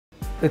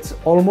It's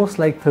almost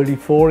like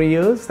 34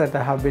 years that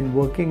I have been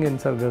working in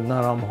Sir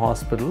Ganga Ram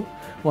Hospital,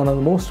 one of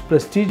the most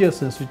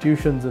prestigious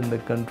institutions in the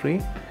country,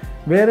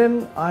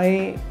 wherein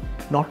I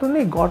not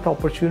only got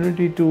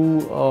opportunity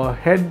to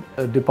head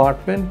a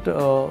department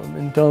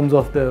in terms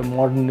of the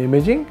modern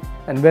imaging,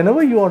 and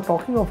whenever you are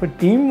talking of a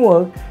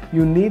teamwork,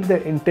 you need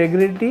the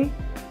integrity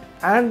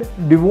and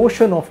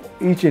devotion of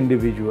each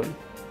individual.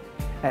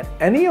 And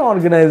any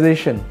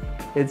organization,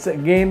 it's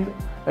again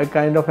a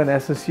kind of an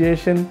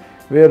association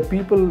where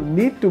people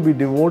need to be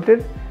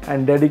devoted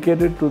and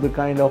dedicated to the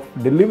kind of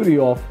delivery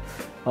of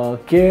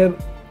care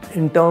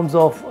in terms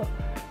of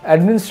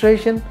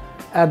administration,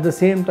 at the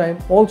same time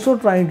also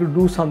trying to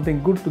do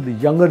something good to the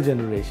younger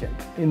generation.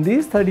 In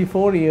these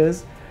 34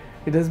 years,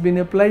 it has been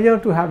a pleasure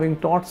to having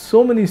taught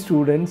so many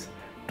students,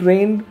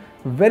 trained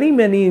very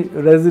many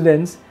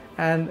residents,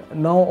 and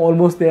now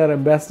almost they are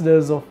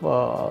ambassadors of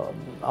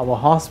our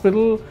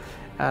hospital,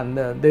 and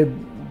they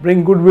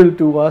bring goodwill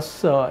to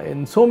us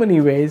in so many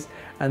ways,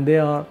 and they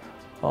are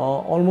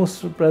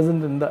almost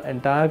present in the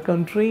entire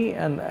country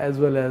and as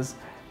well as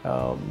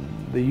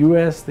the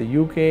US, the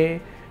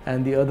UK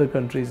and the other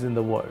countries in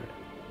the world.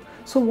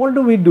 So what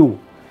do we do?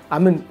 I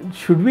mean,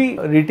 should we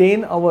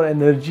retain our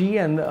energy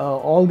and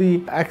all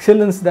the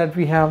excellence that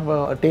we have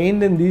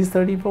attained in these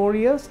 34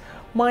 years?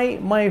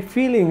 My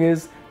feeling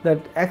is that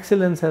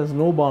excellence has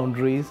no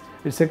boundaries.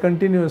 It's a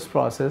continuous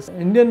process.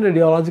 Indian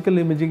Radiological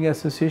Imaging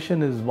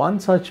Association is one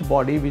such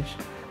body which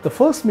the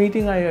first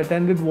meeting I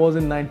attended was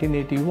in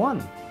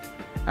 1981.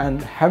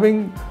 And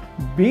having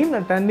been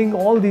attending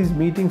all these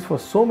meetings for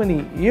so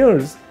many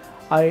years,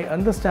 I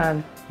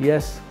understand,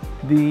 yes,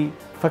 the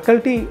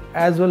faculty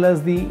as well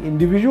as the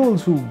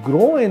individuals who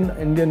grow in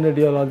Indian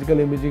Radiological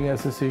Imaging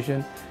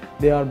Association,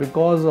 they are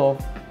because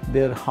of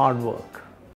their hard work.